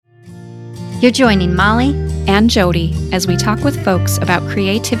You're joining Molly and Jody as we talk with folks about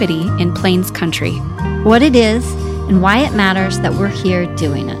creativity in Plains Country, what it is, and why it matters that we're here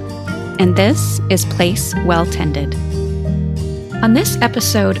doing it. And this is Place Well Tended. On this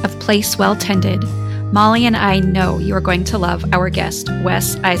episode of Place Well Tended, Molly and I know you are going to love our guest,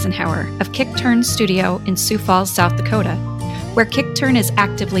 Wes Eisenhauer of Kick Turn Studio in Sioux Falls, South Dakota, where Kick Turn is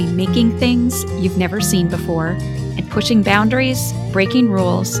actively making things you've never seen before and pushing boundaries, breaking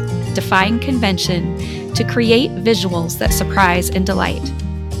rules, defying convention to create visuals that surprise and delight.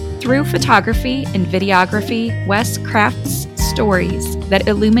 Through photography and videography, Wes crafts stories that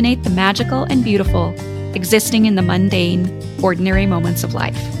illuminate the magical and beautiful existing in the mundane, ordinary moments of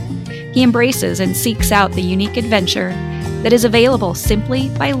life. He embraces and seeks out the unique adventure that is available simply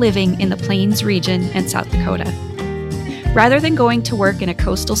by living in the Plains region and South Dakota. Rather than going to work in a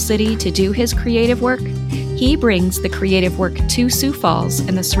coastal city to do his creative work, he brings the creative work to Sioux Falls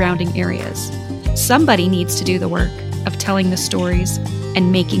and the surrounding areas. Somebody needs to do the work of telling the stories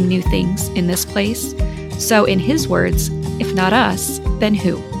and making new things in this place. So in his words, if not us, then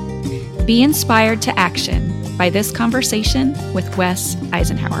who? Be inspired to action by this conversation with Wes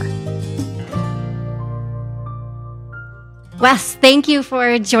Eisenhauer. Wes, thank you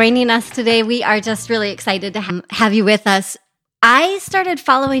for joining us today. We are just really excited to have you with us. I started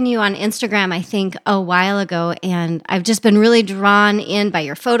following you on Instagram, I think, a while ago, and I've just been really drawn in by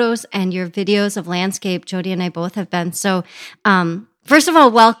your photos and your videos of landscape. Jody and I both have been. So, first of all,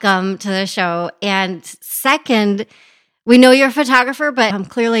 welcome to the show. And second, we know you're a photographer, but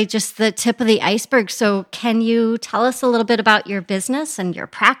clearly just the tip of the iceberg. So can you tell us a little bit about your business and your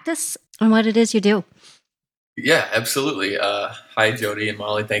practice and what it is you do? Yeah, absolutely. Hi, Jody and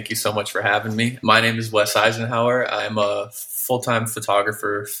Molly. Thank you so much for having me. My name is Wes Eisenhauer. I'm a full-time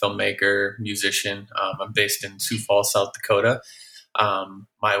photographer, filmmaker, musician. I'm based in Sioux Falls, South Dakota.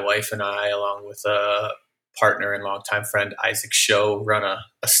 My wife and I, along with a partner and longtime friend, Isaac Show, run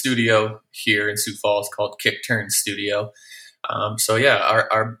a studio here in Sioux Falls called Kick Turn Studio.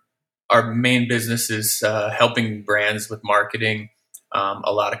 Our main business is helping brands with marketing,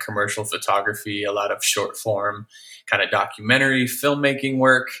 a lot of commercial photography, a lot of short form kind of documentary filmmaking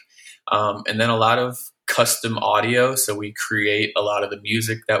work, and then a lot of custom audio. So we create a lot of the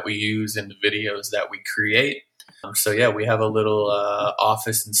music that we use in the videos that we create. We have a little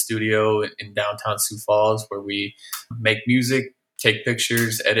office and studio in downtown Sioux Falls where we make music, take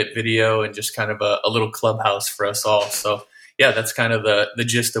pictures, edit video, and just kind of a little clubhouse for us all. So yeah, that's kind of the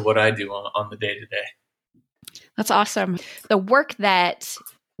gist of what I do on the day to day. That's awesome. The work that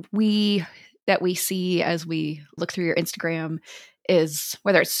we see as we look through your Instagram is,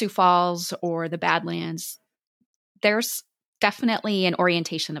 whether it's Sioux Falls or the Badlands, there's definitely an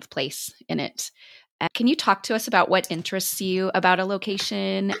orientation of place in it. Can you talk to us about what interests you about a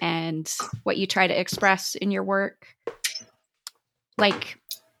location and what you try to express in your work? Like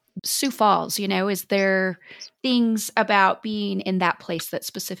Sioux Falls, is there things about being in that place that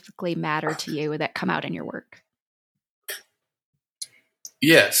specifically matter to you that come out in your work?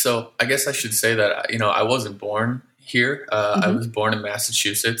 Yeah, so I guess I should say that, I wasn't born here. I was born in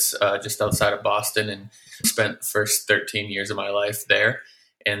Massachusetts, just outside of Boston, and spent the first 13 years of my life there.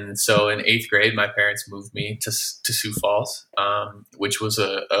 And so in 8th grade, my parents moved me to Sioux Falls, which was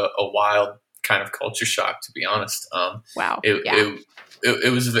a wild kind of culture shock, to be honest. Wow.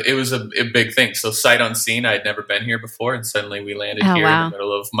 It was a big thing. So sight unseen, I'd never been here before. And suddenly we landed here in the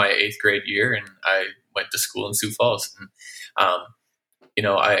middle of my 8th grade year, and I went to school in Sioux Falls. And,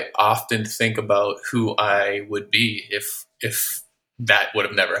 I often think about who I would be if that would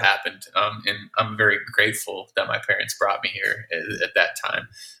have never happened. And I'm very grateful that my parents brought me here at that time.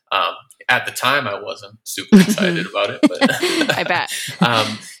 At the time, I wasn't super excited about it, but I bet.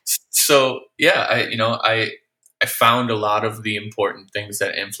 I found a lot of the important things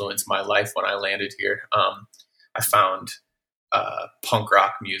that influenced my life when I landed here. I found punk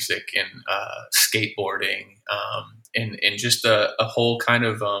rock music and skateboarding, and just a whole kind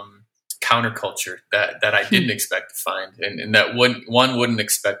of counterculture that I didn't expect to find, and that one wouldn't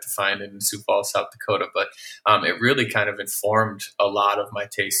expect to find in Sioux Falls, South Dakota. But it really kind of informed a lot of my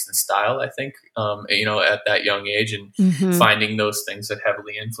taste and style, I think, at that young age, and finding those things that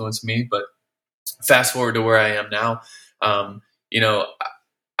heavily influenced me. But fast forward to where I am now,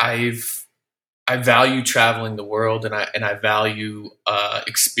 I value traveling the world, and I value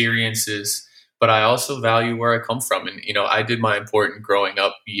experiences, but I also value where I come from. And, I did my important growing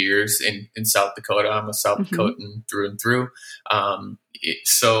up years in South Dakota. I'm a South Dakotan through and through.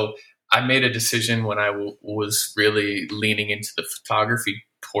 So I made a decision when I was really leaning into the photography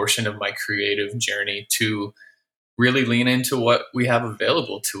portion of my creative journey to really lean into what we have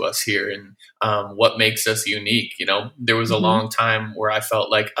available to us here and what makes us unique. There was a long time where I felt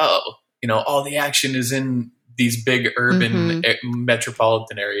like, all the action is in these big urban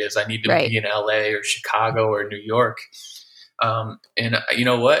metropolitan areas. I need to be in LA or Chicago or New York. And you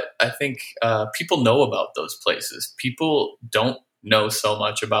know what? I think people know about those places. People don't know so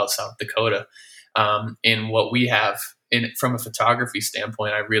much about South Dakota. And what we have from a photography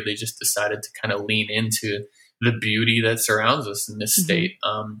standpoint, I really just decided to kind of lean into the beauty that surrounds us in this state.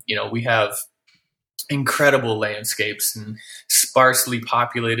 We have incredible landscapes and sparsely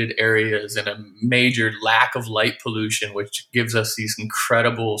populated areas and a major lack of light pollution, which gives us these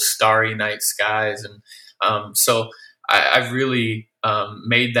incredible starry night skies. And so I've really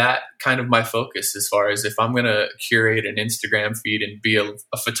made that kind of my focus as far as if I'm going to curate an Instagram feed and be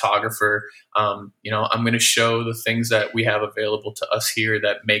a photographer, I'm going to show the things that we have available to us here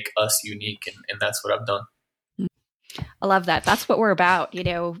that make us unique. And that's what I've done. I love that. That's what we're about.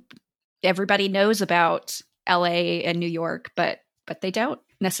 Everybody knows about LA and New York, but they don't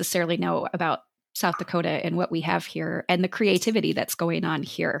necessarily know about South Dakota and what we have here and the creativity that's going on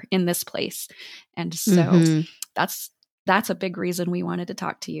here in this place. And so that's a big reason we wanted to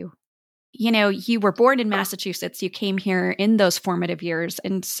talk to you. You were born in Massachusetts. You came here in those formative years.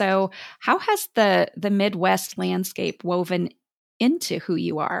 And so how has the Midwest landscape woven into who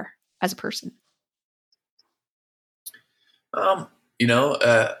you are as a person?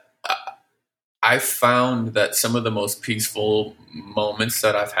 I found that some of the most peaceful moments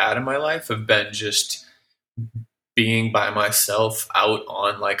that I've had in my life have been just being by myself out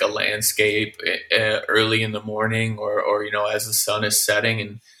on like a landscape early in the morning or as the sun is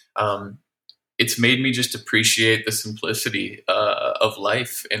setting. And it's made me just appreciate the simplicity of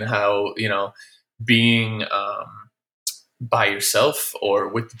life and how, being by yourself or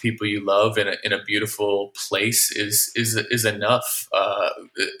with the people you love in a beautiful place is enough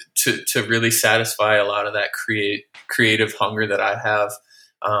to really satisfy a lot of that creative hunger that I have.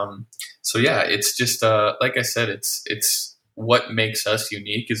 So yeah, it's just like I said, it's what makes us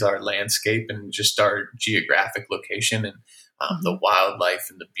unique is our landscape and just our geographic location and the wildlife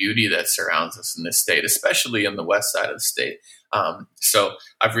and the beauty that surrounds us in this state, especially on the west side of the state. So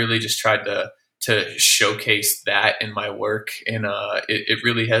I've really just tried to showcase that in my work, and it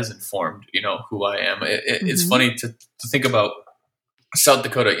really has informed who I am. It's funny to think about South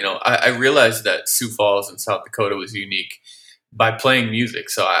Dakota. I realized that Sioux Falls in South Dakota was unique by playing music.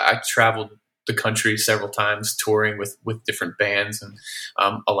 So I traveled the country several times touring with different bands, and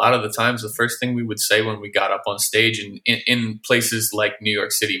a lot of the times the first thing we would say when we got up on stage in places like New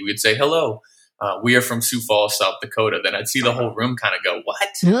York City, we would say, "Hello, we are from Sioux Falls, South Dakota." Then I'd see the whole room kind of go, "What?"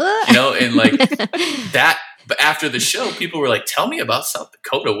 And like that. But after the show, people were like, "Tell me about South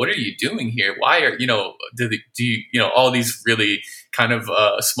Dakota. What are you doing here? Why are do you all these really kind of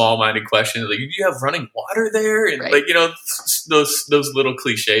small-minded questions? Like, do you have running water there?" And like those little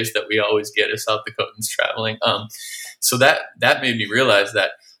cliches that we always get as South Dakotans traveling. So that made me realize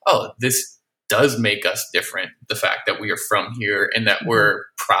that this does make us different. The fact that we are from here and that we're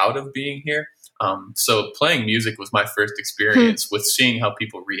proud of being here. So playing music was my first experience with seeing how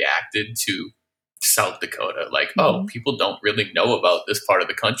people reacted to South Dakota. Like, people don't really know about this part of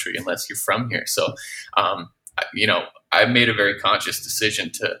the country unless you're from here. So, I made a very conscious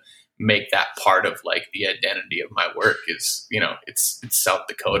decision to make that part of like the identity of my work is, it's South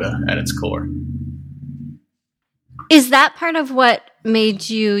Dakota at its core. Is that part of what made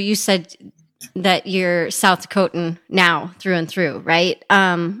you said that you're South Dakotan now through and through, right?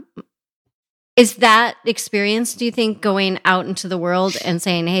 Is that experience, do you think, going out into the world and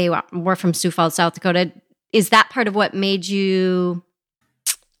saying, "Hey, we're from Sioux Falls, South Dakota," is that part of what made you,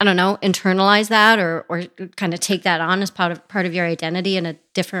 I don't know, internalize that or kind of take that on as part of your identity in a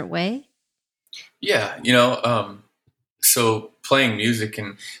different way? Yeah, so playing music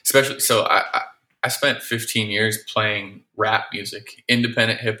and especially, so I spent 15 years playing rap music,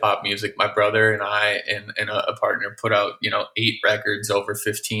 independent hip hop music. My brother and I and a partner put out, 8 records over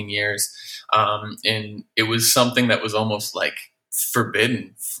 15 years. And it was something that was almost like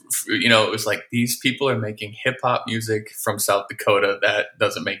forbidden. It was like, these people are making hip hop music from South Dakota. That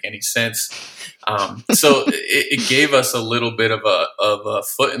doesn't make any sense. So it gave us a little bit of a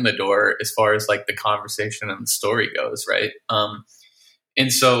foot in the door as far as like the conversation and the story goes. Right.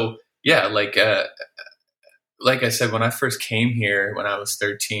 And so, yeah, like I said, when I first came here, when I was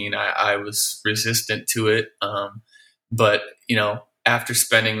 13, I was resistant to it. But, after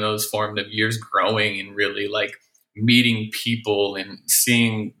spending those formative years growing and really like meeting people and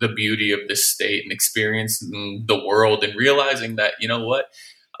seeing the beauty of this state and experiencing the world and realizing that,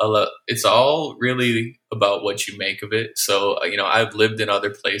 it's all really about what you make of it. So, I've lived in other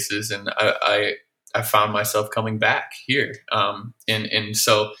places, and I found myself coming back here. And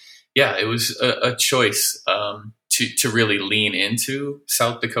so, yeah, it was a choice, to really lean into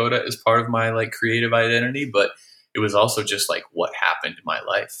South Dakota as part of my like creative identity, but it was also just like what happened in my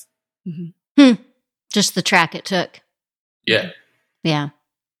life. Mm-hmm. Just the track it took. Yeah. Yeah.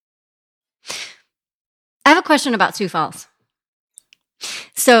 I have a question about Sioux Falls.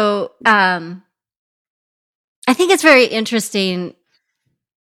 So, I think it's very interesting,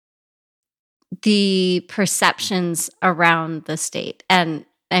 the perceptions around the state. And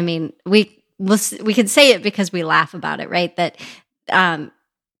I mean, we can say it because we laugh about it, right? That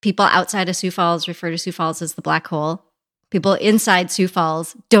people outside of Sioux Falls refer to Sioux Falls as the black hole. People inside Sioux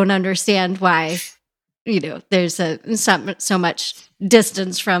Falls don't understand why, there's so much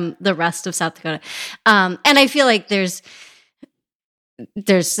distance from the rest of South Dakota. And I feel like there's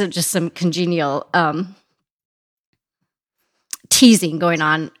just some congenial teasing going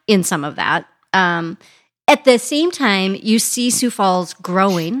on in some of that. At the same time, you see Sioux Falls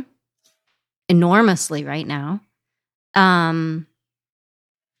growing enormously right now.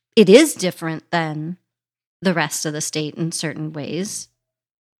 It is different than the rest of the state in certain ways.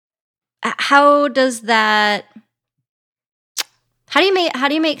 How do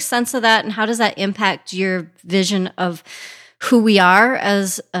you make sense of that, and how does that impact your vision of who we are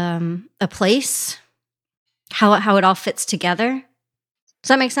as a place? How it all fits together? Does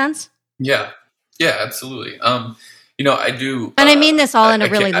that make sense? Yeah, absolutely. I do, and I mean this all in a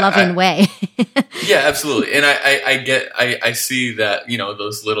really loving way. Yeah, absolutely. And I see that,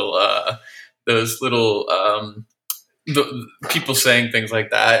 those little the people saying things like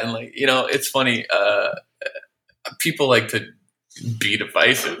that, and like, it's funny. People like to be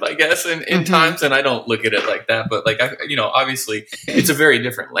divisive, I guess, in times, and I don't look at it like that. But like, obviously, it's a very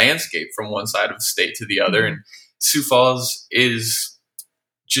different landscape from one side of the state to the other, and Sioux Falls is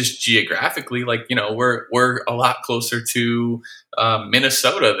just geographically, like, we're a lot closer to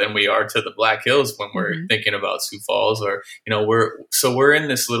Minnesota than we are to the Black Hills when we're thinking about Sioux Falls, or we're in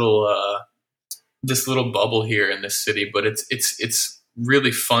this little bubble here in this city. But it's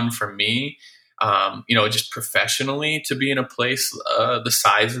really fun for me, just professionally, to be in a place the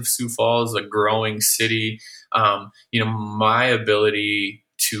size of Sioux Falls, a growing city. My ability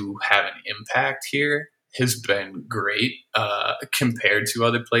to have an impact here has been great compared to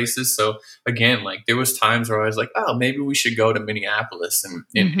other places. So again, like, there was times where I was like, oh, maybe we should go to Minneapolis and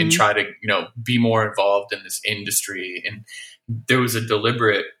try to, be more involved in this industry. And there was a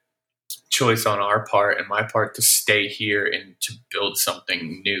deliberate choice on our part and my part to stay here and to build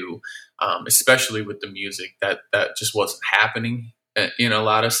something new, especially with the music that just wasn't happening in a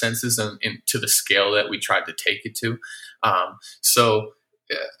lot of senses, and to the scale that we tried to take it to.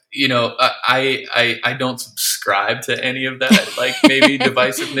 I don't subscribe to any of that, like, maybe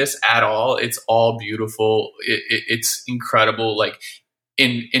divisiveness at all. It's all beautiful. It's incredible. Like,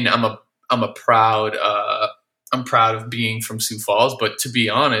 I'm proud of being from Sioux Falls. But to be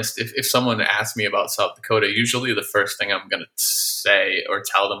honest, if someone asks me about South Dakota, usually the first thing I'm going to say or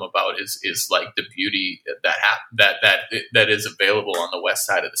tell them about is like the beauty that is available on the west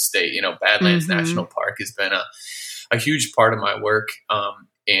side of the state. Badlands National Park has been a huge part of my work.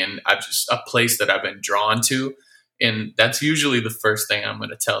 And I've just a place that I've been drawn to. And that's usually the first thing I'm going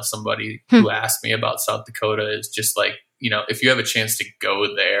to tell somebody who asks me about South Dakota, is just like, if you have a chance to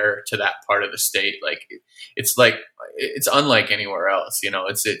go there, to that part of the state, like, it's unlike anywhere else.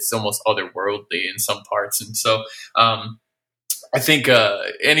 It's almost otherworldly in some parts. And so, I think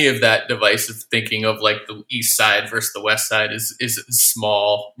any of that divisive thinking of like the east side versus the west side is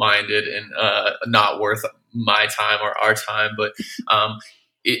small minded and not worth my time or our time. But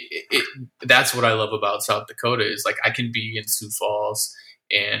that's what I love about South Dakota, is like, I can be in Sioux Falls,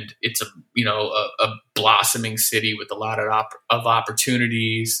 and it's a blossoming city with a lot of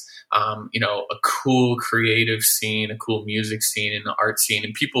opportunities, a cool creative scene, a cool music scene, and the art scene,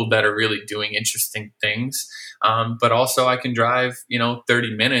 and people that are really doing interesting things. But also I can drive,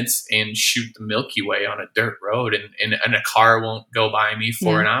 30 minutes and shoot the Milky Way on a dirt road, and a car won't go by me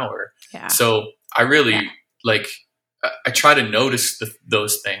for an hour. Yeah. So I really I try to notice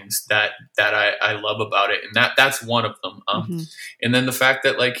those things that I love about it. And that's one of them. And then the fact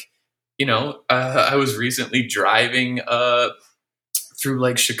that, like, I was recently driving through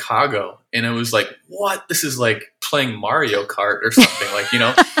like Chicago, and it was like, what? This is like playing Mario Kart or something. Like,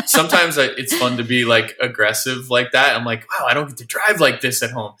 sometimes it's fun to be like aggressive like that. I'm like, wow, I don't get to drive like this at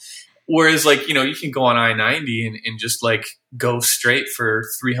home. Whereas, like, you can go on I-90 and just like go straight for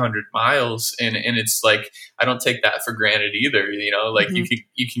 300 miles. And it's like, I don't take that for granted either. Like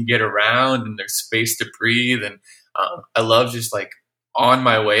you can get around and there's space to breathe. And I love just like on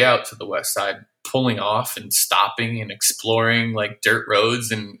my way out to the west side, pulling off and stopping and exploring like dirt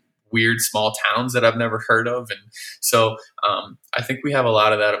roads and weird small towns that I've never heard of. And so I think we have a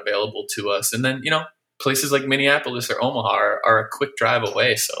lot of that available to us. And then, places like Minneapolis or Omaha are a quick drive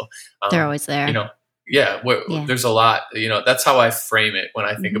away. So they're always there. There's a lot, that's how I frame it when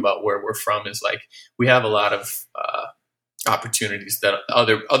I think about where we're from, is like, we have a lot of opportunities that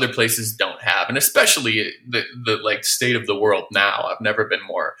other places don't have. And especially the like state of the world now, I've never been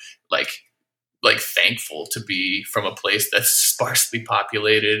more like thankful to be from a place that's sparsely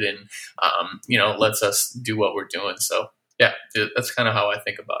populated and, lets us do what we're doing. So yeah, that's kind of how I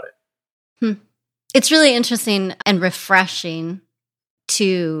think about it. It's really interesting and refreshing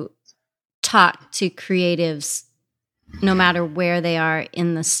to talk to creatives, no matter where they are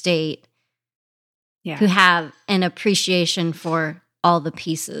in the state, who have an appreciation for all the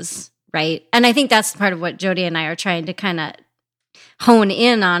pieces, right? And I think that's part of what Jody and I are trying to kind of hone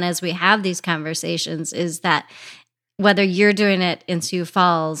in on as we have these conversations, is that whether you're doing it in Sioux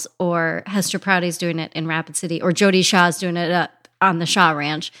Falls or Hester Prouty's doing it in Rapid City or Jody Shaw's doing it up on the Shaw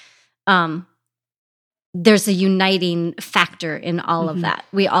Ranch, there's a uniting factor in all of that.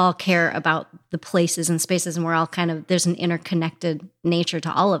 We all care about the places and spaces, and we're all there's an interconnected nature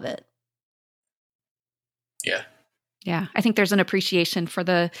to all of it. Yeah. Yeah. I think there's an appreciation for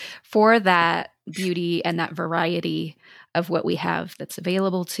that beauty and that variety of what we have that's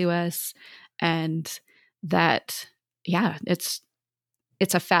available to us. And that, it's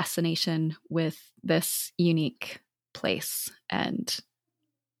a fascination with this unique place and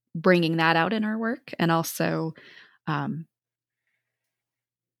bringing that out in our work, and also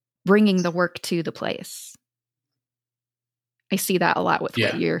bringing the work to the place. I see that a lot with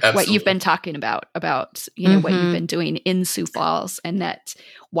what you've been talking about what you've been doing in Sioux Falls, and that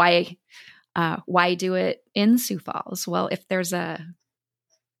why do it in Sioux Falls? Well, if there's kind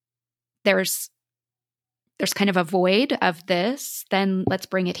of a void of this, then let's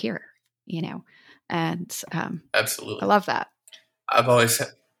bring it here, and absolutely. I love that. I've always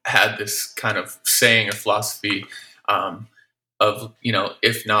had this kind of saying or philosophy of,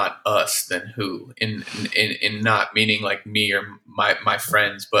 if not us, then who? In not meaning like me or my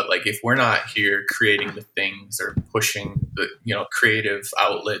friends, but like, if we're not here creating the things or pushing the, creative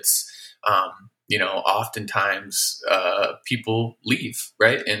outlets, oftentimes people leave,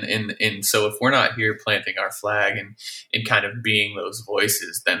 right? And so if we're not here planting our flag and kind of being those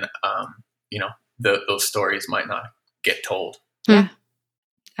voices, then, those stories might not get told. Yeah.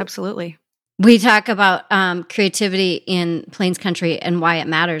 Absolutely. We talk about creativity in Plains Country and why it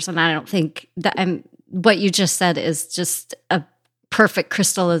matters. And I don't think that what you just said is just a perfect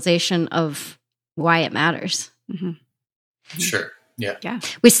crystallization of why it matters. Sure. Yeah. Yeah.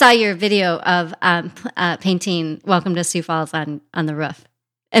 We saw your video of painting Welcome to Sioux Falls on the roof.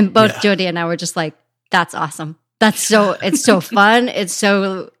 And both Jody and I were just like, that's awesome. It's so fun. It's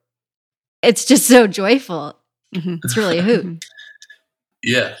just so joyful. It's really a hoot.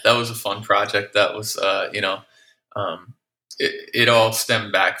 Yeah, that was a fun project. That was, it all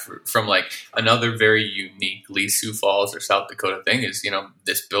stemmed back from like another very uniquely Sioux Falls or South Dakota thing is,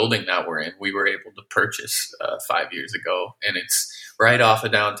 this building that we're in, we were able to purchase 5 years ago, and it's right off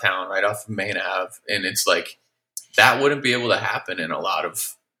of downtown, right off of Main Ave. And it's like, that wouldn't be able to happen in a lot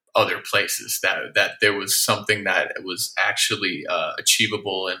of other places, that there was something that was actually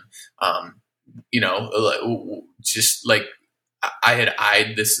achievable. And, just like, I had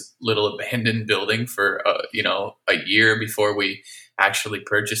eyed this little abandoned building for, a year before we actually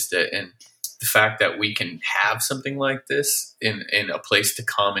purchased it. And the fact that we can have something like this in a place to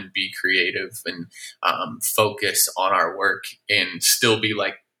come and be creative and focus on our work and still be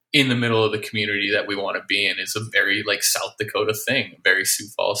like in the middle of the community that we want to be in is a very like South Dakota thing, a very Sioux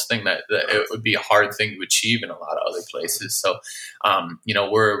Falls thing that it would be a hard thing to achieve in a lot of other places. So,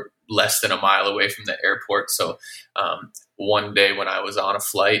 we're less than a mile away from the airport. So, one day when I was on a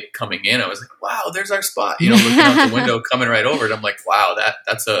flight coming in, I was like, wow, there's our spot, looking out the window, coming right over it. I'm like, wow,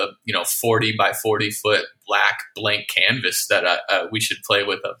 that's a, 40 by 40 foot black blank canvas that we should play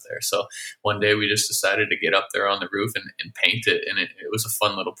with up there. So one day we just decided to get up there on the roof and paint it. And it was a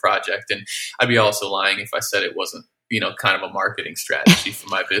fun little project. And I'd be also lying if I said it wasn't, kind of a marketing strategy for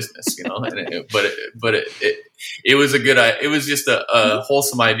my business, but it was it was just a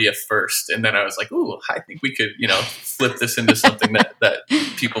wholesome idea first. And then I was like, ooh, I think we could, flip this into something that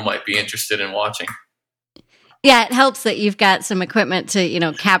people might be interested in watching. Yeah, it helps that you've got some equipment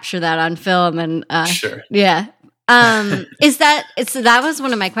to, capture that on film and Sure. yeah. That was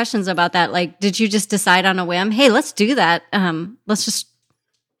one of my questions about that. Like, did you just decide on a whim? Hey, let's do that. Let's just.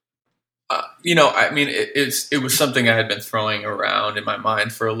 It was something I had been throwing around in my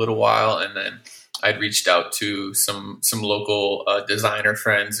mind for a little while, and then I'd reached out to some local designer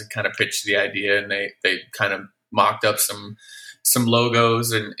friends and kind of pitched the idea, and they kind of mocked up some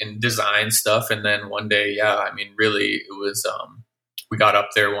logos and design stuff, and then one day, really, it was. We got up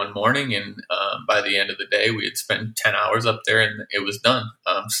there one morning, and by the end of the day, we had spent 10 hours up there, and it was done.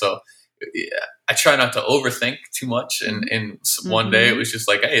 So I try not to overthink too much. And one day it was just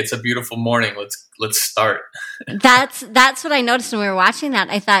like, hey, it's a beautiful morning. Let's start. That's what I noticed when we were watching that.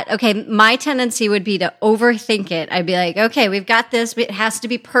 I thought, okay, my tendency would be to overthink it. I'd be like, okay, we've got this. It has to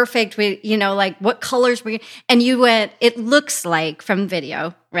be perfect. Like what colors and you went, it looks like from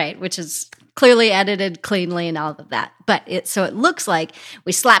video, right? Which is clearly edited cleanly and all of that. But it looks like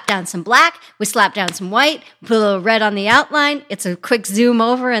we slap down some black, we slap down some white, put a little red on the outline. It's a quick zoom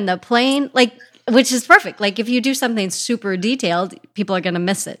over in the plane, which is perfect. Like if you do something super detailed, people are going to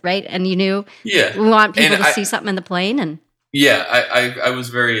miss it, right? And we want people to see something in the plane. And yeah, I was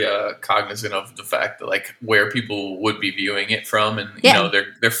very cognizant of the fact that like where people would be viewing it from, and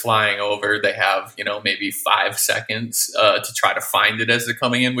they're flying over. They have maybe 5 seconds to try to find it as they're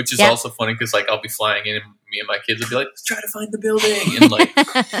coming in, which is also funny because like I'll be flying in, and me and my kids will be like, "Let's try to find the building," and like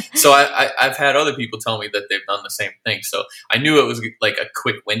so I've had other people tell me that they've done the same thing. So I knew it was like a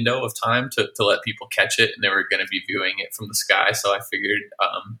quick window of time to let people catch it, and they were going to be viewing it from the sky. So I figured.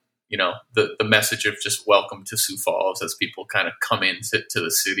 The message of just welcome to Sioux Falls as people kind of come into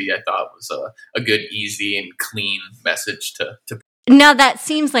the city, I thought was a good, easy, and clean message to. Now that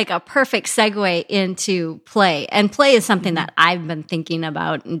seems like a perfect segue into play. And play is something that I've been thinking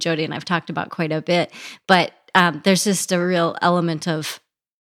about, and Jody and I've talked about quite a bit. But there's just a real element of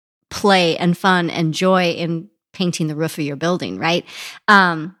play and fun and joy in painting the roof of your building, right?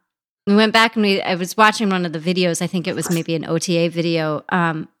 We went back and I was watching one of the videos. I think it was maybe an OTA video.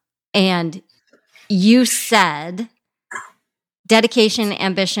 And you said dedication,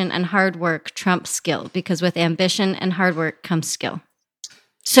 ambition, and hard work trump skill, because with ambition and hard work comes skill.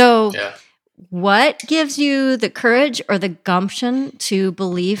 So what gives you the courage or the gumption to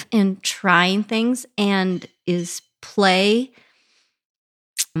believe in trying things, and is play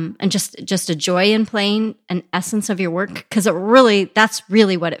and just a joy in playing an essence of your work? Because that's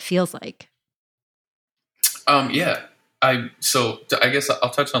really what it feels like. I guess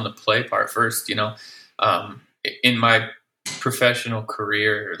I'll touch on the play part first. In my professional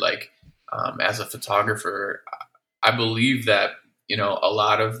career, as a photographer, I believe that a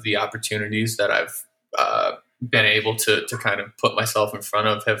lot of the opportunities that I've been able to kind of put myself in front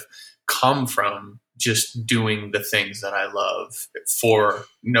of have come from just doing the things that I love for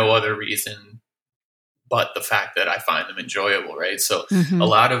no other reason but the fact that I find them enjoyable, right? So a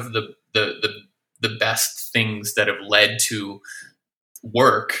lot of the best things that have led to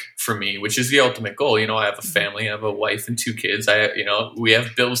work for me, which is the ultimate goal. I have a family, I have a wife and 2 kids. We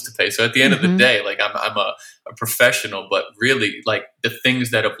have bills to pay. So at the end of the day, I'm a professional, but really the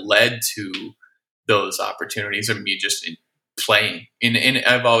things that have led to those opportunities are me just playing. And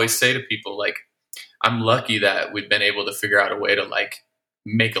I've always say to people, I'm lucky that we've been able to figure out a way to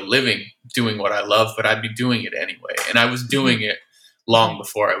make a living doing what I love, but I'd be doing it anyway. And I was doing it long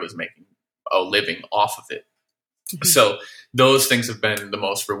before I was making a living off of it. So those things have been the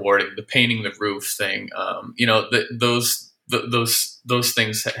most rewarding. The painting the roof thing, those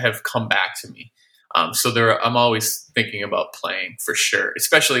things have come back to me. I'm always thinking about playing for sure,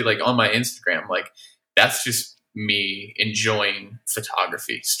 especially on my Instagram. That's just me enjoying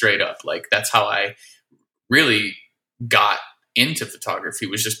photography straight up. That's how I really got into photography,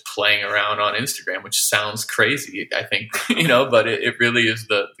 was just playing around on Instagram, which sounds crazy, I think, but it really is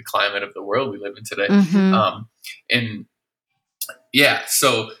the climate of the world we live in today.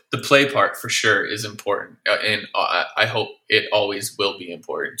 So the play part for sure is important. And I hope it always will be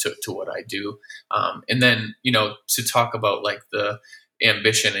important to what I do. And then, to talk about the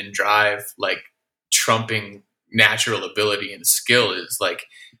ambition and drive, trumping natural ability and skill is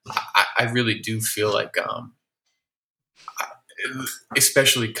I really do feel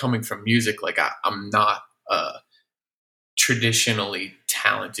especially coming from music, I'm not a traditionally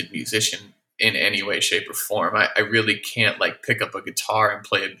talented musician in any way, shape, or form. I really can't pick up a guitar and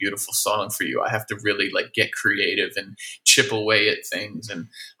play a beautiful song for you. I have to really get creative and chip away at things. And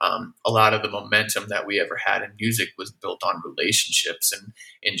a lot of the momentum that we ever had in music was built on relationships and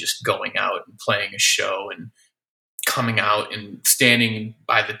just going out and playing a show and coming out and standing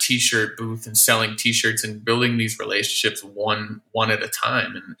by the t-shirt booth and selling t-shirts and building these relationships one at a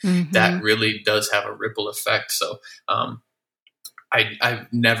time. And that really does have a ripple effect. So I've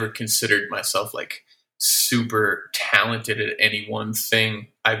never considered myself like super talented at any one thing.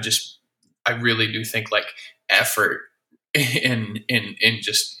 I really do think like effort and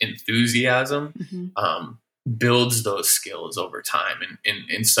just enthusiasm builds those skills over time,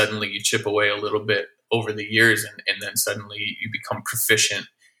 and suddenly you chip away a little bit over the years, and then suddenly you become proficient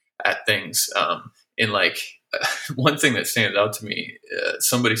at things. And like one thing that stands out to me,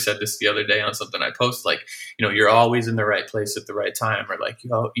 somebody said this the other day on something I posted, like, you're always in the right place at the right time, or like,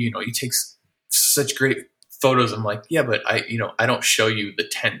 you take such great photos. I'm like, yeah, but I don't show you the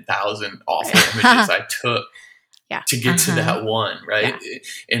 10,000 awful images I took to get to that one, right? Yeah.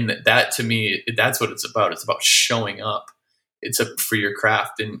 And that, to me, that's what it's about. It's about showing up. It's up for your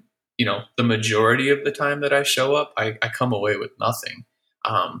craft. And, the majority of the time that I show up, I come away with nothing.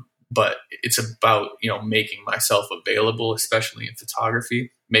 But it's about, making myself available, especially in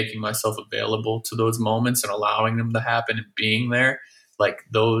photography, making myself available to those moments and allowing them to happen and being there. Like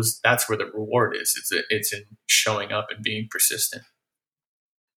that's where the reward is. It's in showing up and being persistent.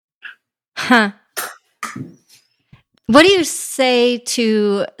 Huh. What do you say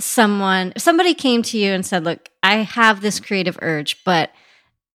to someone, if somebody came to you and said, look, I have this creative urge, but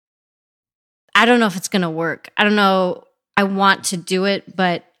I don't know if it's going to work. I don't know. I want to do it,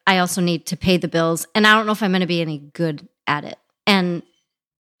 but I also need to pay the bills. And I don't know if I'm going to be any good at it. And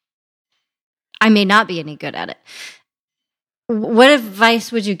I may not be any good at it. What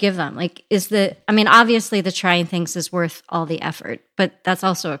advice would you give them? Like, obviously the trying things is worth all the effort, but that's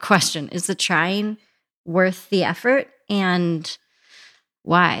also a question. Is the trying worth the effort, and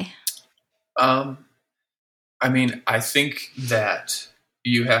why? I think that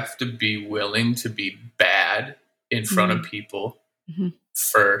you have to be willing to be bad in front of people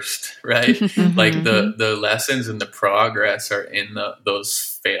first, right? Like the lessons and the progress are in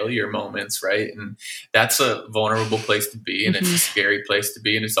those failure moments, right? And that's a vulnerable place to be, and it's a scary place to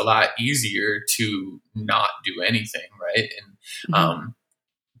be, and it's a lot easier to not do anything, right? And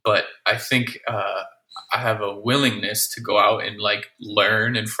but I think I have a willingness to go out and like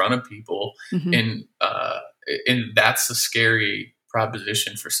learn in front of people, and that's a scary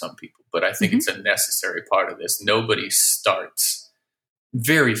proposition for some people, but I think it's a necessary part of this.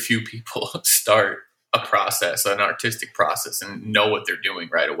 Very few people start a process, an artistic process, and know what they're doing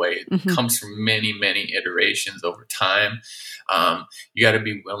right away. It comes from many, many iterations over time. You got to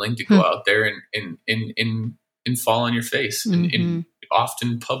be willing to go out there and fall on your face, and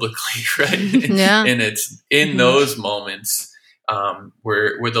often publicly, right? Yeah. And it's in those moments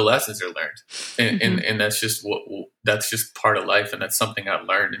where the lessons are learned, and that's just part of life, and that's something I've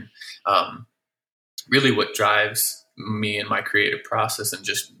learned, and really what drives me in my creative process, and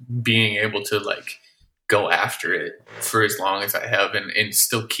just being able to like go after it for as long as I have, and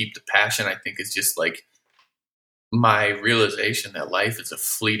still keep the passion, I think is just like my realization that life is a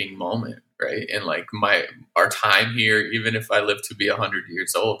fleeting moment, right? And like our time here, even if I live to be 100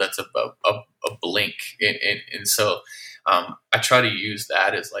 years old, that's about a blink, and so I try to use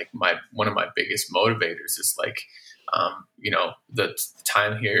that as like one of my biggest motivators is like, the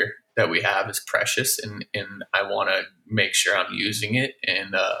time here that we have is precious, and I want to make sure I'm using it,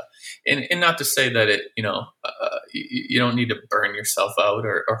 and not to say that it, you don't need to burn yourself out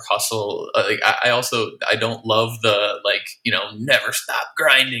or hustle. Like I don't love the like, never stop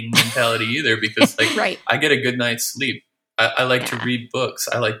grinding mentality either, because like right. I get a good night's sleep. I like to read books.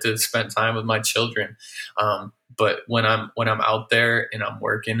 I like to spend time with my children. But when I'm out there and I'm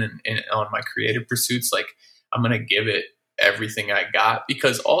working and on my creative pursuits, like I'm going to give it everything I got,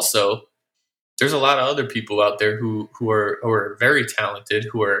 because also there's a lot of other people out there who are very talented,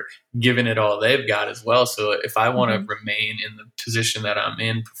 who are giving it all they've got as well. So if I want to remain in the position that I'm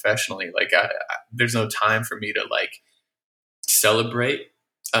in professionally, like there's no time for me to like celebrate.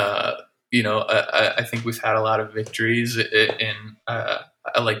 I think we've had a lot of victories, and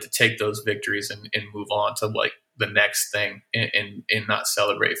I like to take those victories and move on to like the next thing, and not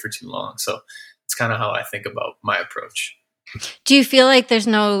celebrate for too long. So it's kind of how I think about my approach. Do you feel like there's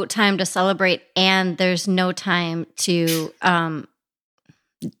no time to celebrate, and there's no time to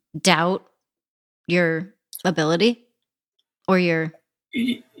doubt your ability or your?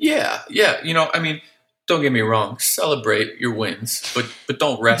 Yeah. Don't get me wrong, celebrate your wins, but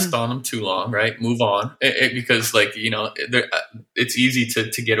don't rest on them too long, right? Move on, because like, it's easy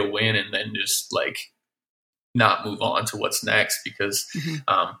to get a win and then just like not move on to what's next, because,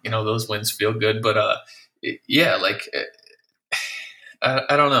 those wins feel good, but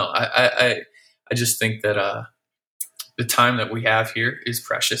I don't know. I just think that the time that we have here is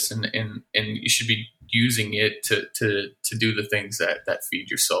precious, and you should be using it to do the things that feed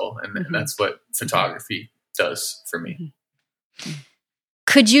your soul. And that's what photography does for me.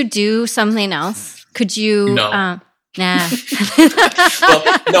 Could you do something else? Could you? No. Nah. Well,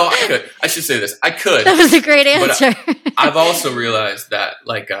 no, I could. I should say this. I could. That was a great answer. But I've also realized that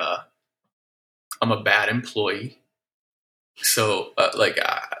I'm a bad employee. So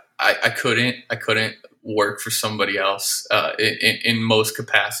I couldn't work for somebody else in most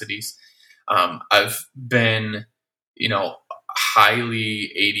capacities. I've been, highly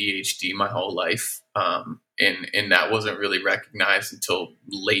ADHD my whole life. And that wasn't really recognized until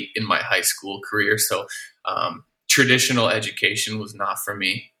late in my high school career. So traditional education was not for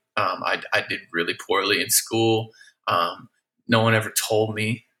me. I did really poorly in school. No one ever told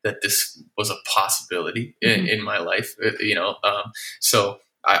me that this was a possibility in my life, so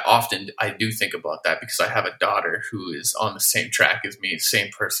I do think about that because I have a daughter who is on the same track as me, same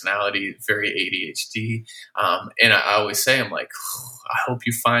personality, very ADHD. And I always say, I'm like, I hope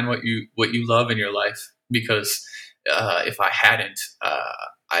you find what you love in your life, because if I hadn't,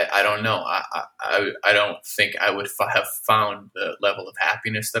 I don't know. I don't think I would have found the level of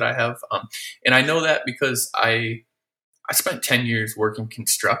happiness that I have. And I know that because I spent 10 years working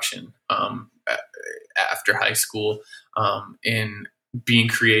construction after high school, and being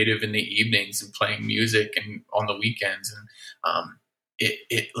creative in the evenings and playing music and on the weekends. And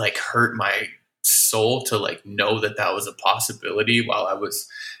it like hurt my soul to like know that was a possibility while I was,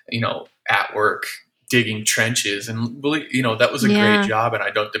 at work digging trenches. And that was a great job, and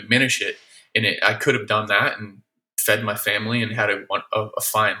I don't diminish it. And I could have done that and fed my family and had a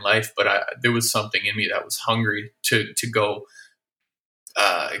fine life, but there was something in me that was hungry to go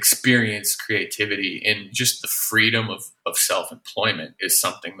experience creativity, and just the freedom of self-employment is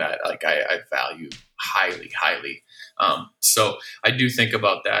something that like I value highly. So I do think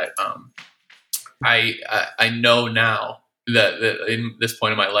about that. I know now that in this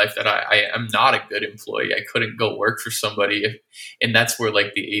point in my life that I am not a good employee. I couldn't go work for somebody, and that's where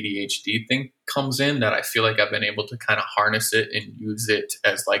like the ADHD thing comes in, that I feel like I've been able to kind of harness it and use it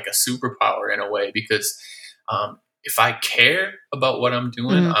as like a superpower in a way, because if I care about what I'm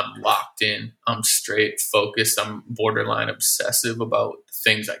doing, I'm locked in, I'm straight focused, I'm borderline obsessive about the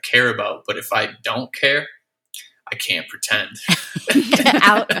things I care about. But if I don't care, I can't pretend.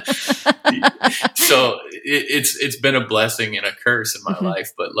 Out. So it's been a blessing and a curse in my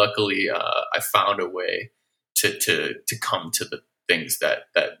life, but luckily I found a way to come to the things that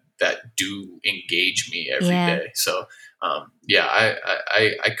do engage me every day. So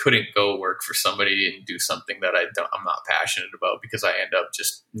I couldn't go work for somebody and do something that I'm not passionate about, because I end up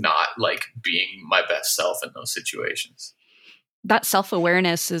just not like being my best self in those situations. That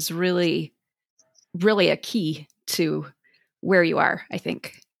self-awareness is really, really a key to where you are, I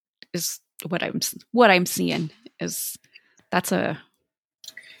think, is what I'm seeing. Is that's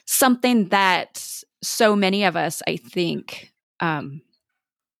something that so many of us, I think,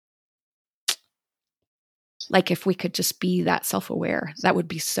 like if we could just be that self-aware, that would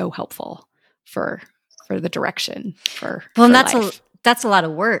be so helpful for the direction for life. That's a lot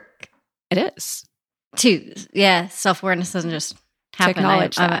of work. It is. Self-awareness doesn't just happen.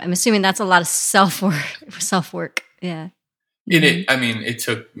 Acknowledge that. I'm assuming that's a lot of self-work. Yeah. And it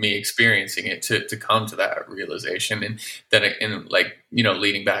took me experiencing it to come to that realization, and then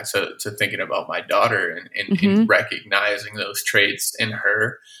leading back to thinking about my daughter and recognizing those traits in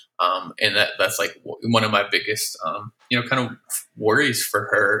her. And that's like one of my biggest, kind of worries for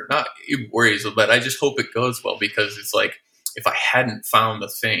her. Not worries, but I just hope it goes well, because it's like, if I hadn't found the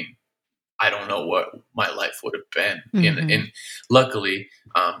thing, I don't know what my life would have been. And luckily,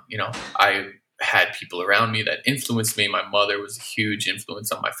 I had people around me that influenced me. My mother was a huge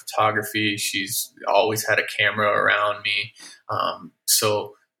influence on my photography. She's always had a camera around me.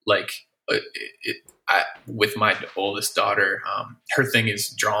 So like with my oldest daughter, her thing is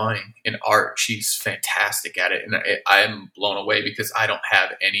drawing and art. She's fantastic at it. And I'm blown away because I don't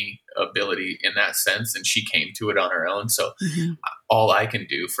have any ability in that sense. And she came to it on her own. So all I can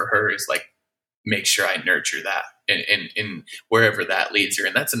do for her is like, make sure I nurture that and wherever that leads her.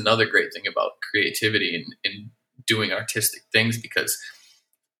 And that's another great thing about creativity and doing artistic things, because,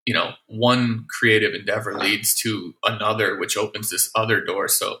 one creative endeavor leads to another, which opens this other door.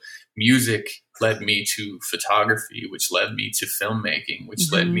 So music led me to photography, which led me to filmmaking,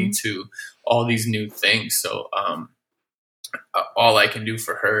 which led me to all these new things. So all I can do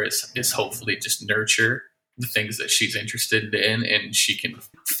for her is hopefully just nurture the things that she's interested in, and she can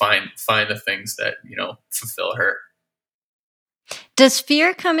find the things that, fulfill her. Does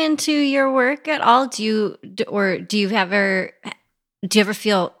fear come into your work at all? Do you ever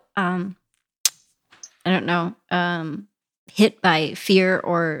feel, I don't know, hit by fear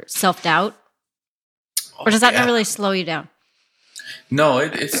or self-doubt? Oh, Or does that not yeah. really slow you down? No,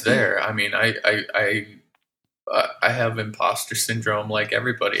 it's there. I mean, I have imposter syndrome like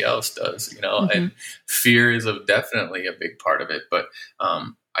everybody else does, and fear is definitely a big part of it. But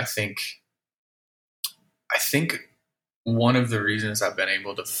I think one of the reasons I've been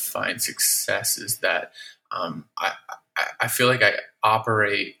able to find success is that I feel like I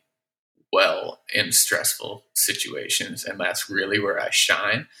operate well in stressful situations, and that's really where I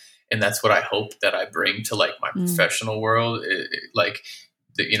shine. And that's what I hope that I bring to like my professional world.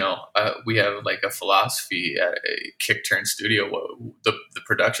 We have like a philosophy at a Kick Turn Studio. The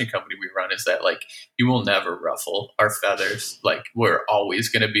production company we run is that like you will never ruffle our feathers. Like we're always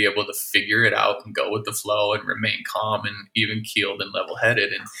going to be able to figure it out and go with the flow and remain calm and even keeled and level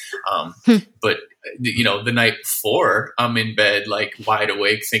headed. And but the night before, I'm in bed like wide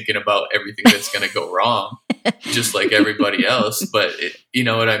awake thinking about everything that's going to go wrong, just like everybody else. But you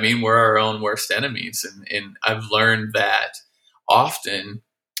know what I mean? We're our own worst enemies, and I've learned that often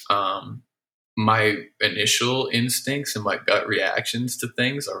my initial instincts and my gut reactions to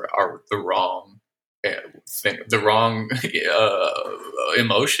things are the wrong thing, the wrong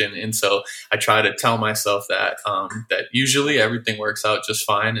emotion. And so I try to tell myself that usually everything works out just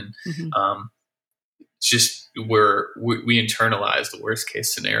fine. And just we internalize the worst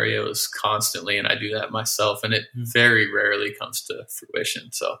case scenarios constantly. And I do that myself, and it very rarely comes to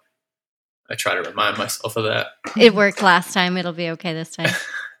fruition. So I try to remind myself of that. It worked last time. It'll be okay this time.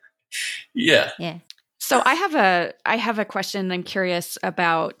 Yeah. So I have a question I'm curious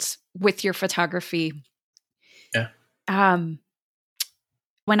about with your photography. Yeah.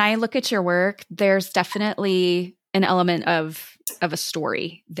 When I look at your work, there's definitely an element of a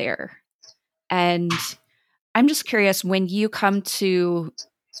story there. And I'm just curious, when you come to,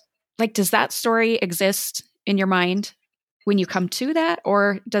 like, does that story exist in your mind when you come to that,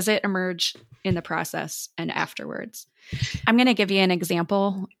 or does it emerge in the process and afterwards? I'm going to give you an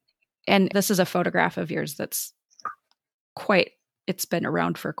example. And this is a photograph of yours that's it's been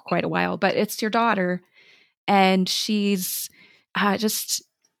around for quite a while, but it's your daughter, and she's just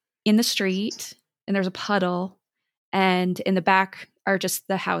in the street, and there's a puddle, and in the back are just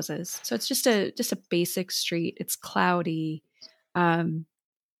the houses. So it's just a basic street. It's cloudy.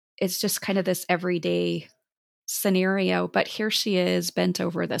 It's just kind of this everyday scenario, but here she is bent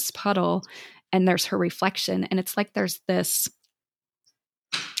over this puddle, and there's her reflection, and it's like there's this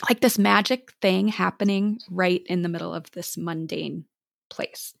magic thing happening right in the middle of this mundane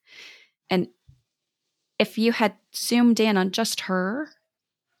place. And if you had zoomed in on just her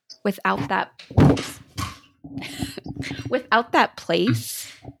without that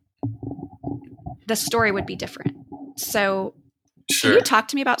place, the story would be different. So Sure. Can you talk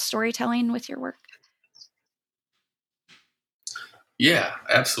to me about storytelling with your work? Yeah,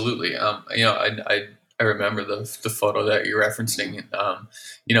 absolutely. I remember the photo that you're referencing.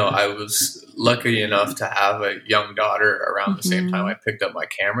 I was lucky enough to have a young daughter around the same time I picked up my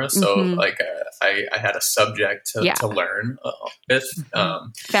camera. So I had a subject to learn with.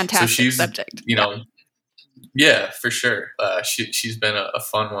 Fantastic so she's, subject. Yeah, for sure. She's been a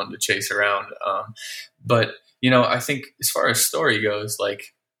fun one to chase around. But I think as far as story goes,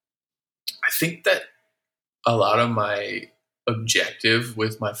 like, I think that a lot of my objective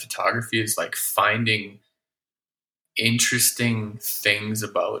with my photography is like finding interesting things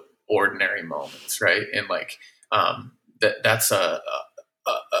about ordinary moments, right? And like that's a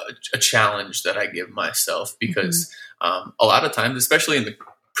challenge that I give myself, because a lot of times, especially in the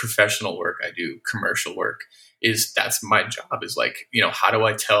professional work I do, commercial work, that's my job, is like, how do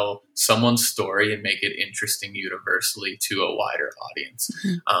I tell someone's story and make it interesting universally to a wider audience?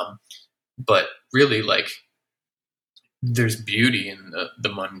 But really, like, there's beauty in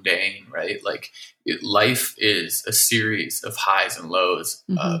the mundane, right? Like life is a series of highs and lows.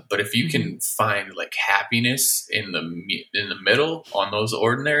 But if you can find like happiness in the middle on those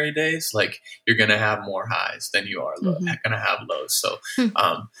ordinary days, like you're going to have more highs than you are going to have lows. So,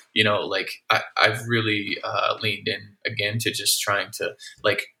 I've really leaned in again to just trying to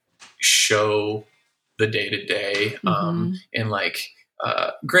like show the day to day, and like,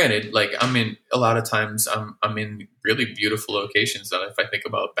 granted, like a lot of times I'm in really beautiful locations. That if I think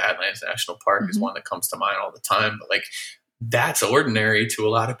about Badlands National Park is one that comes to mind all the time, but like that's ordinary to a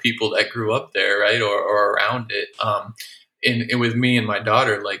lot of people that grew up there, right? Or around it. And with me and my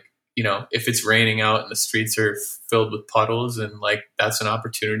daughter, like if it's raining out and the streets are filled with puddles, and like that's an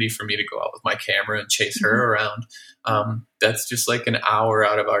opportunity for me to go out with my camera and chase her around. That's just like an hour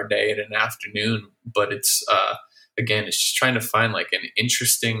out of our day and an afternoon. But it's again, it's just trying to find like an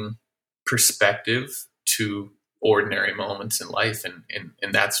interesting perspective to ordinary moments in life, and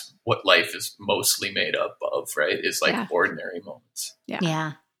that's what life is mostly made up of, right? Is like ordinary moments.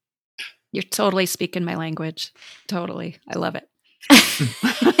 Yeah. You're totally speaking my language. Totally. I love it.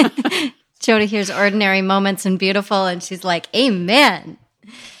 Jody hears ordinary moments and beautiful, and she's like, amen.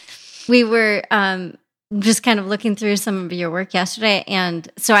 We were just kind of looking through some of your work yesterday,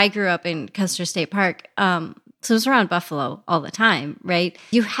 and so I grew up in Custer State Park, so it was around Buffalo all the time, right?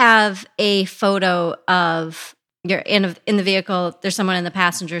 You have a photo of you're in the vehicle, there's someone in the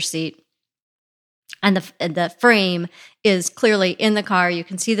passenger seat, and the frame is clearly in the car. You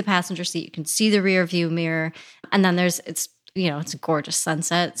can see the passenger seat, you can see the rear view mirror, and then it's a gorgeous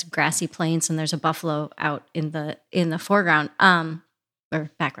sunset, it's grassy plains, and there's a buffalo out in the foreground,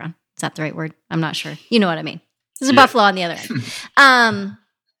 or background. Is that the right word? I'm not sure. You know what I mean. There's a buffalo on the other end.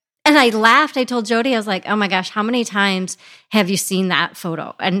 And I laughed. I told Jody, I was like, oh my gosh, how many times have you seen that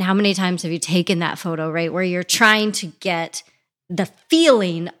photo? And how many times have you taken that photo, right? Where you're trying to get the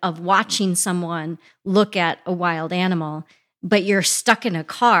feeling of watching someone look at a wild animal, but you're stuck in a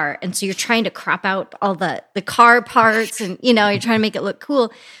car. And so you're trying to crop out all the car parts and, you're trying to make it look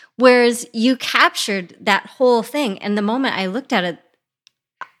cool. Whereas you captured that whole thing. And the moment I looked at it,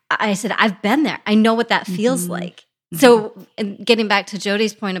 I said, I've been there. I know what that feels like. So getting back to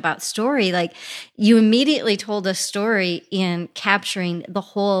Jody's point about story, like you immediately told a story in capturing the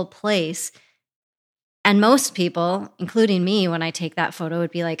whole place. And most people, including me, when I take that photo,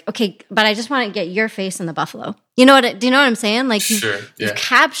 would be like, okay, but I just want to get your face in the buffalo. Do you know what I'm saying? Like you've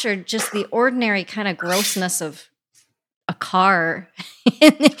captured just the ordinary kind of grossness of a car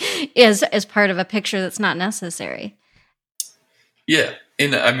as part of a picture that's not necessary. Yeah.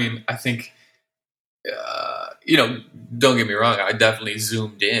 And I mean, I think, don't get me wrong, I definitely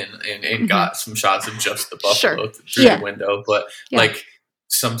zoomed in and got some shots of just the buffalo through the window. But like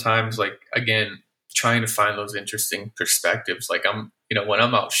sometimes, like, again, trying to find those interesting perspectives. Like when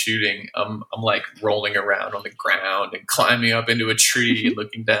I'm out shooting, I'm like rolling around on the ground and climbing up into a tree and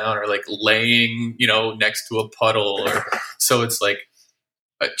looking down, or like laying, next to a puddle. So it's like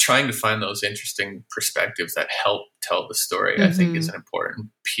trying to find those interesting perspectives that help tell the story, I think is an important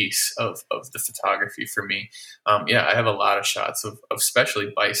piece of the photography for me. I have a lot of shots of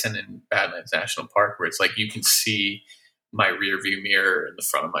especially bison in Badlands National Park where it's like you can see my rear view mirror in the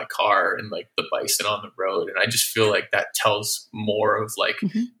front of my car and like the bison on the road. And I just feel like that tells more of like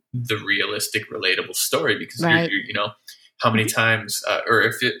the realistic, relatable story, because you're how many times, or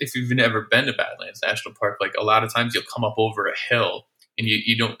if you've never been to Badlands National Park, like a lot of times you'll come up over a hill and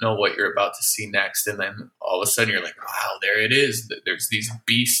you don't know what you're about to see next. And then all of a sudden you're like, wow, there it is. There's these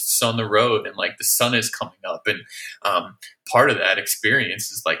beasts on the road and like the sun is coming up. And part of that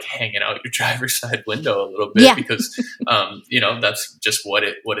experience is like hanging out your driver's side window a little bit because, that's just what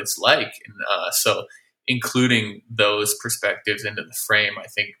it's like. And so including those perspectives into the frame, I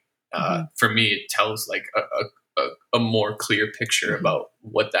think for me, it tells like a more clear picture about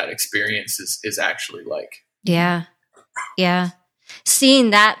what that experience is actually like. Yeah. Yeah.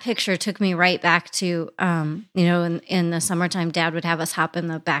 Seeing that picture took me right back to, in the summertime, Dad would have us hop in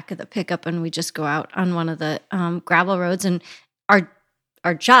the back of the pickup and we just go out on one of the gravel roads. And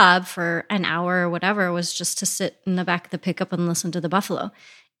our job for an hour or whatever was just to sit in the back of the pickup and listen to the buffalo.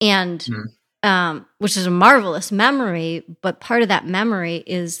 And which is a marvelous memory, but part of that memory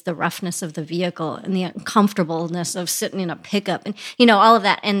is the roughness of the vehicle and the uncomfortableness of sitting in a pickup and, all of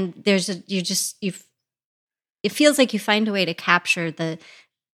that. And it feels like you find a way to capture to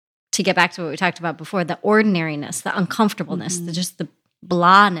get back to what we talked about before, the ordinariness, the uncomfortableness, just the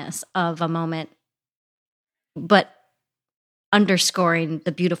blahness of a moment, but underscoring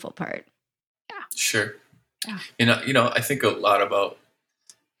the beautiful part. Yeah. Sure. Yeah. I think a lot about,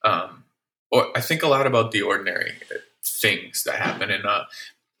 the ordinary things that happen. And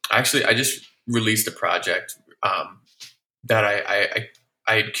actually, I just released a project that I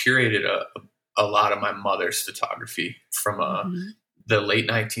had curated a lot of my mother's photography from the late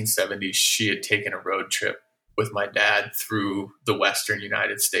 1970s. She had taken a road trip with my dad through the Western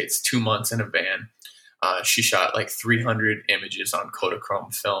United States, 2 months in a van. She shot like 300 images on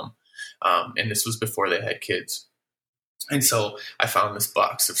Kodachrome film. And this was before they had kids. And so I found this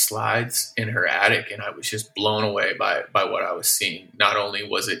box of slides in her attic, and I was just blown away by what I was seeing. Not only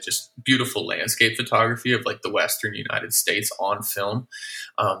was it just beautiful landscape photography of like the Western United States on film.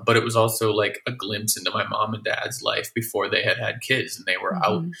 But it was also like a glimpse into my mom and dad's life before they had kids, and they were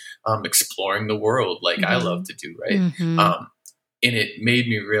out exploring the world like I love to do, right? And it made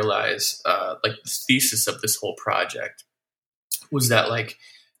me realize like the thesis of this whole project was that like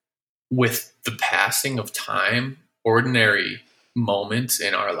with the passing of time, ordinary moments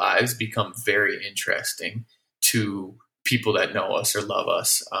in our lives become very interesting to people that know us or love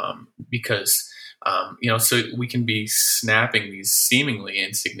us, because so we can be snapping these seemingly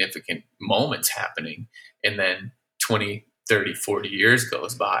insignificant moments happening, and then 20, 30, 40 years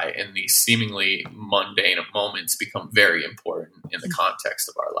goes by, and these seemingly mundane moments become very important in the context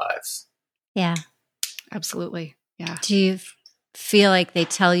of our lives. Yeah. Absolutely. Yeah. Do you feel like they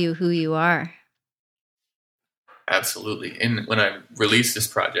tell you who you are? Absolutely. And when I released this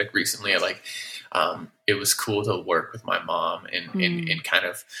project recently, it was cool to work with my mom and kind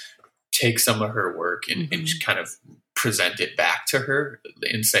of take some of her work and kind of present it back to her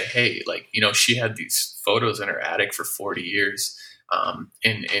and say, hey, like, she had these photos in her attic for 40 years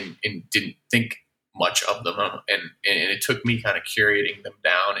and didn't think much of them. And it took me kind of curating them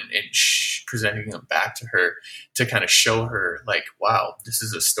down and presenting them back to her to kind of show her like, wow, this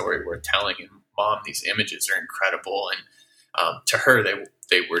is a story worth telling. And Mom, these images are incredible. And to her,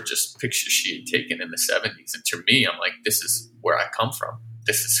 they were just pictures she had taken in the 70s. And to me, I'm like, this is where I come from.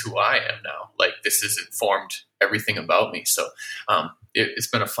 This is who I am now. Like, this has informed everything about me. So it's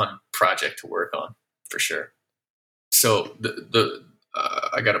been a fun project to work on for sure. So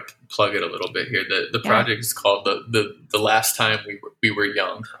I got to plug it a little bit here. The project is called the Last Time We Were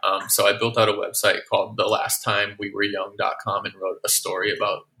Young. So I built out a website called thelasttimewewereyoung.com and wrote a story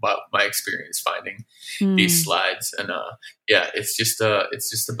about my experience finding these slides. And it's just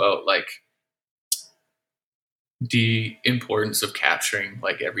about like the importance of capturing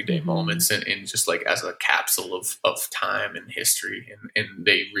like everyday moments and just like as a capsule of time and history. And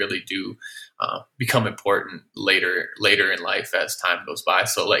they really do become important later in life as time goes by.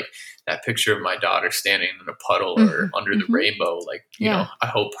 So like that picture of my daughter standing in a puddle or under the rainbow, like, I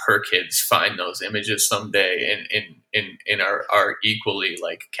hope her kids find those images someday and are equally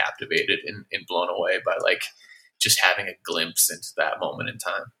like captivated and blown away by like just having a glimpse into that moment in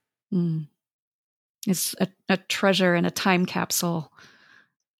time. It's a treasure and a time capsule.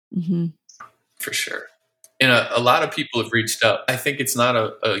 For sure. And a lot of people have reached out. I think it's not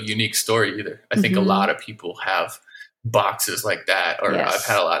a unique story either. I think a lot of people have boxes like that. Or I've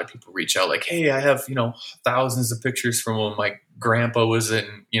had a lot of people reach out like, hey, I have, thousands of pictures from when my grandpa was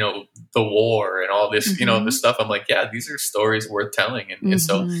in, the war and all this, this stuff. I'm like, yeah, these are stories worth telling. And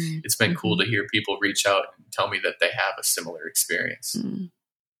so it's been cool to hear people reach out and tell me that they have a similar experience.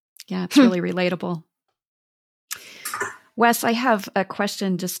 Yeah, it's really relatable. Wes, I have a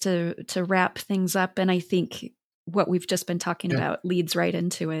question just to wrap things up, and I think what we've just been talking about leads right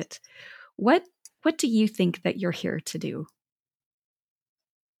into it. What do you think that you're here to do?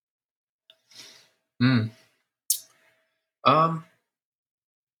 I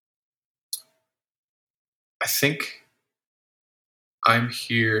think I'm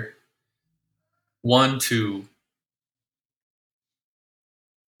here, one, to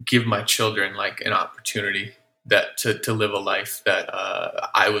give my children like an opportunity that to live a life that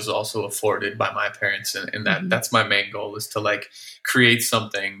I was also afforded by my parents, and that's my main goal, is to like create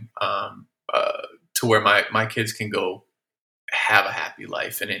something to where my kids can go have a happy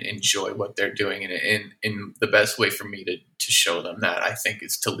life and enjoy what they're doing, and the best way for me to show them that, I think,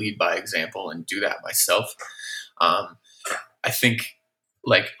 is to lead by example and do that myself. I think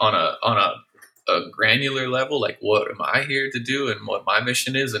like on a granular level, like what am I here to do and what my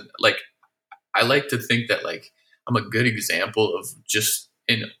mission is, and like I like to think that like I'm a good example of just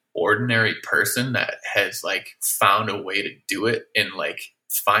an ordinary person that has like found a way to do it and like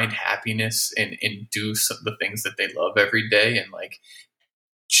find happiness and do some of the things that they love every day, and like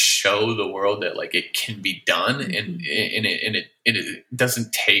show the world that like it can be done, and it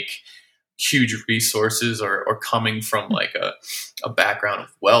doesn't take huge resources or coming from like a background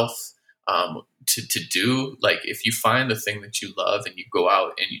of wealth to do. Like if you find the thing that you love and you go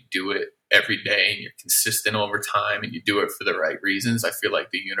out and you do it every day and you're consistent over time and you do it for the right reasons, I feel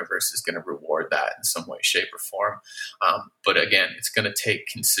like the universe is going to reward that in some way, shape, or form. But again, it's going to take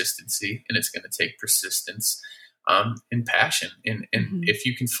consistency, and it's going to take persistence and passion. And if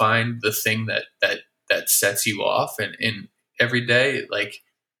you can find the thing that sets you off and every day, like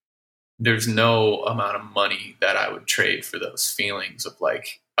there's no amount of money that I would trade for those feelings of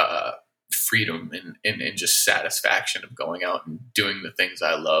like freedom and just satisfaction of going out and doing the things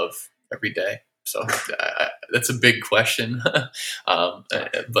I love every day. So that's a big question.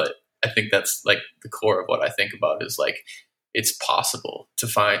 But think that's like the core of what I think about is like, it's possible to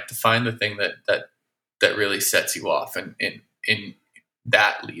find the thing that really sets you off, and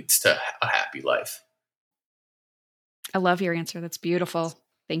that leads to a happy life. I love your answer. That's beautiful.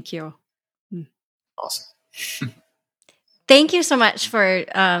 Thank you. Awesome. Thank you so much for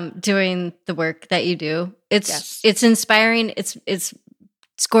doing the work that you do. It's inspiring. It's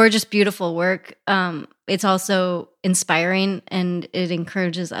gorgeous, beautiful work. It's also inspiring, and it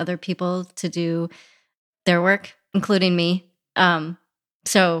encourages other people to do their work, including me.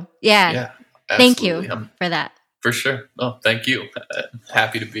 So yeah, thank you for that. For sure. Oh, thank you.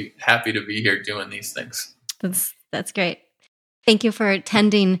 Happy to be here doing these things. That's great. Thank you for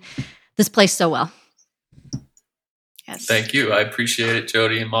attending this place so well. Yes. Thank you. I appreciate it,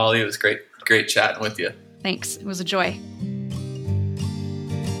 Jody and Molly. It was great chatting with you. Thanks. It was a joy.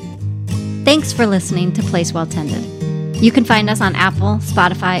 Thanks for listening to Place Well Tended. You can find us on Apple,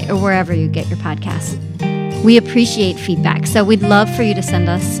 Spotify, or wherever you get your podcasts. We appreciate feedback, so we'd love for you to send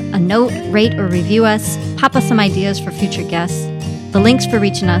us a note, rate or review us, pop us some ideas for future guests. The links for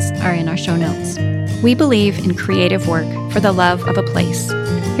reaching us are in our show notes. We believe in creative work for the love of a place.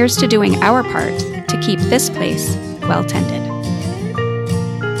 Here's to doing our part to keep this place well tended.